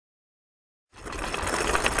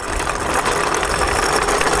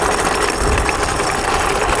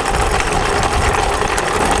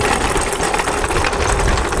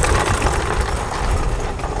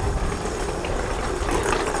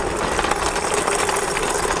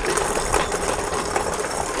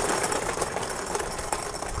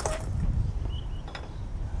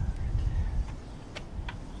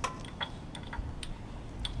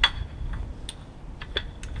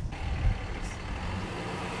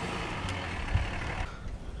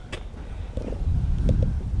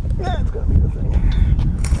going to be the thing.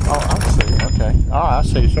 Oh, I see. Okay. Oh, I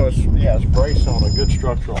see. So it's, yeah, it's braced on a good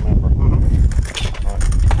structural member. Mm-hmm. All right.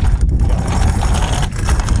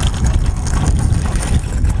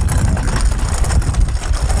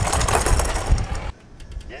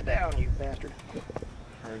 Get down, you bastard.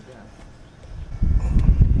 There you go.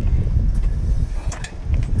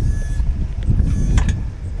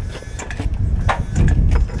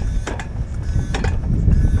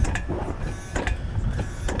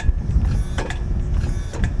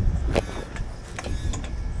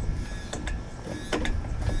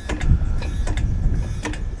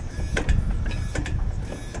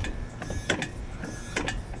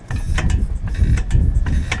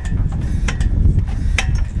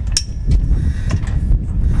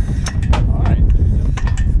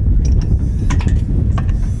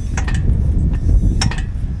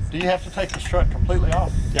 Do you have to take the strut completely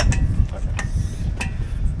off? Yeah. Okay.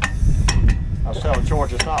 I was telling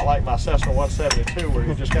George, it's not like my Cessna 172 where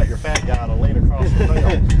you just got your fat guy to lean across the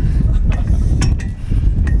tail.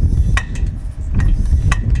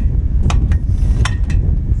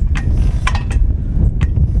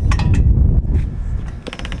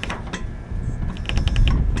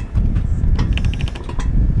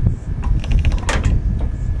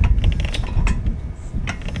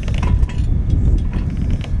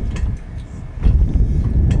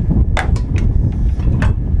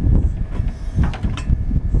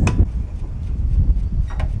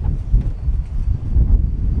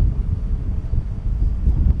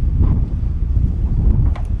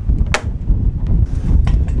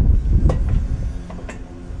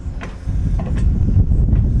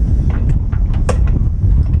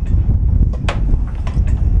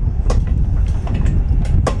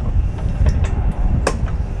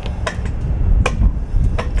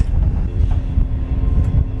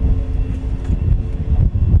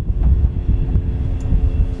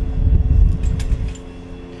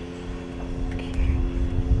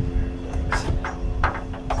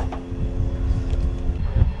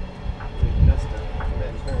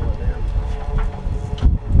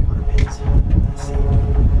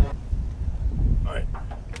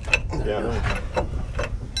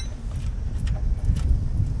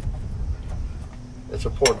 It's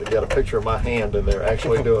important to get a picture of my hand in there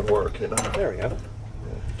actually doing work, you know. There we go.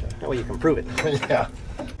 That way you can prove it. Yeah.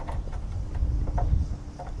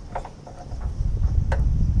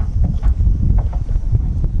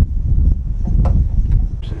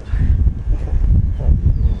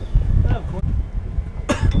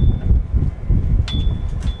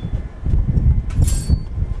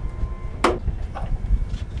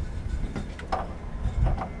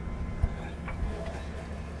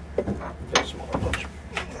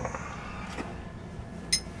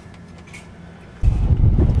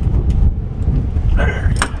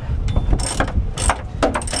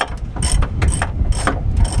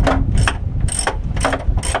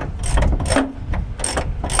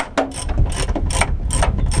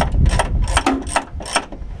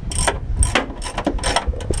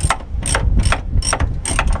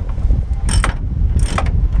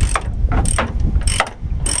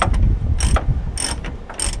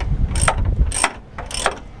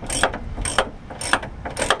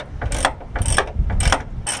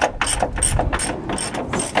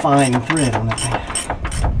 Fine thread on that thing.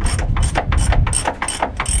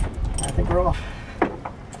 I think we're off.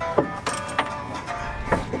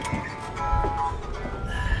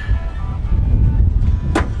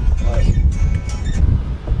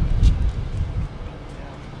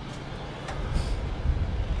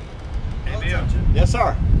 Hey, Bill. Yes,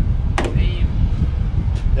 sir. Dave.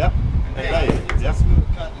 Yep. Hey, Dave. It's Yep. a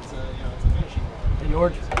smooth cut. It's a, you know, it's a finishing work. Hey,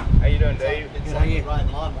 George. How you doing, Dave? It's Good, like how you? riding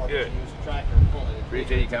a lawnmower, but Good. you use a tractor and pull it.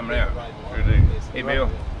 Appreciate you coming out. Riding a Sure lawnmower, do. basically. Hey, Bill.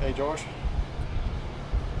 Hey, George.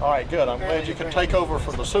 All right, good. I'm glad you could take over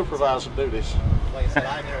from the supervising duties. Like I said,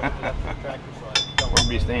 I never hooked it up to the tractor, so I don't We'll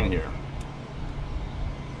be staying here.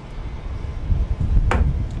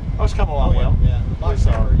 Oh, it's come along well. Yeah, the box It's,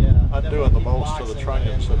 cover, yeah. I'm doing Definitely the keep bolts to box the in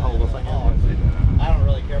trims and that hold the thing haul. in. I don't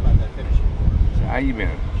really care about that finishing work. So how you been?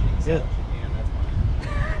 She can sell what she can, that's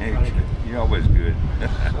fine. Hey, you're always good.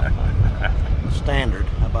 Standard.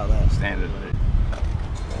 How about that? Standard.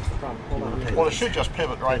 Hold on. Well, it should just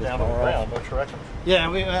pivot right down to the ground, don't you reckon? Yeah,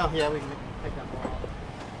 we can take that one off.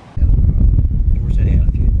 George said he had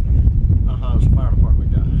a few. Uh-huh, it's a fire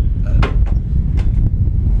department guy.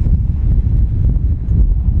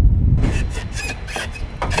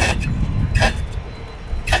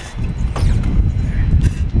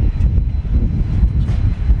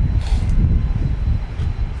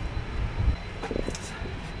 So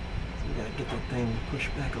we gotta get that thing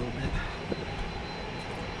pushed back a little bit.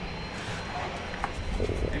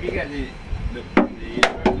 Hey, Have you got the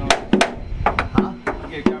instructions on it? Huh? You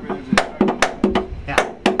get a copy of those instructions? Yeah.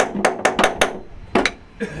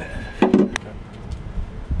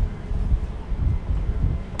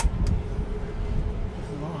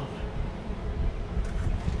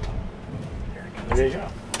 There you go.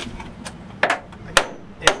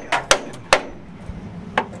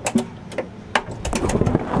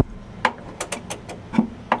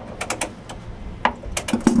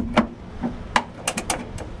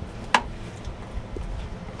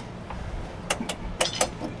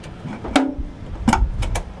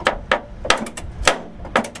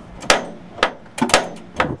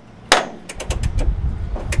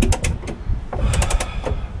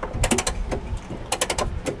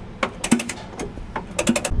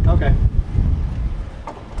 Okay.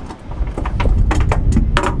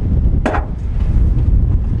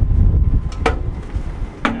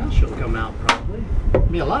 Yeah, she'll come out probably.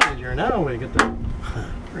 Be a lot easier now when you get the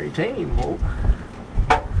retaining bolt.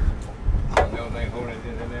 The only thing holding it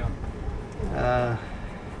in there now.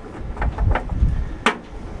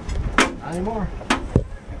 Not anymore.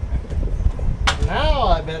 Now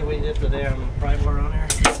I bet we get the damn pry bar on there.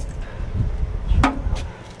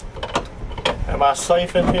 Am I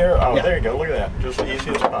safe in here? Oh, Yeah. there you go. Look at that. Just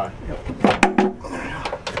easy as pie.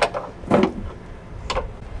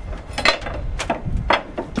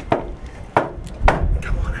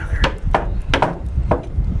 Come on out there.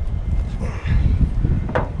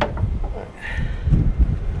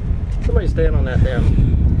 Somebody stand on that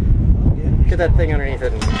damn. Get that thing underneath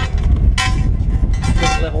it and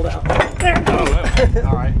get it leveled out. There.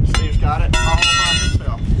 All right. Steve's got it all by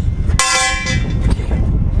himself.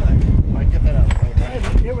 Might get that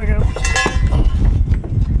out. Here we go.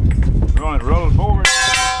 Rolling forward.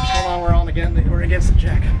 Hold on, we're on again. We're against the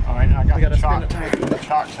jack. All right. I got We gotta the spin chock. the tire. The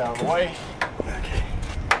chock's out of the way. Okay.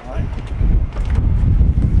 All right.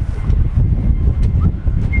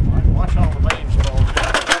 All right. Watch all the lanes fall.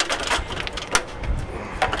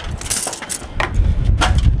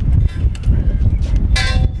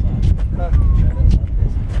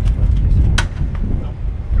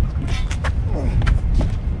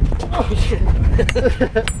 Oh shit.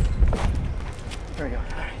 There we go.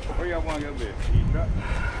 Where y'all want to go with? Strut?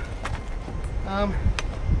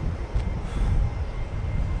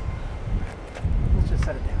 Let's just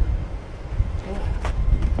set it down.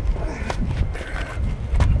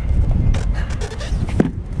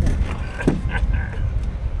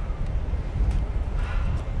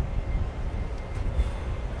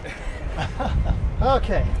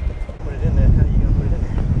 Okay. Put it in there. How are you gonna put it in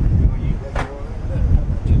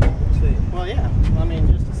there? Well, yeah. I mean,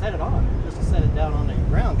 just to set it on, just to set it down on the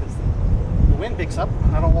ground, because the wind picks up.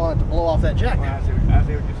 I don't want it to blow off that jack. Well, I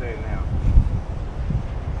see what you're saying now.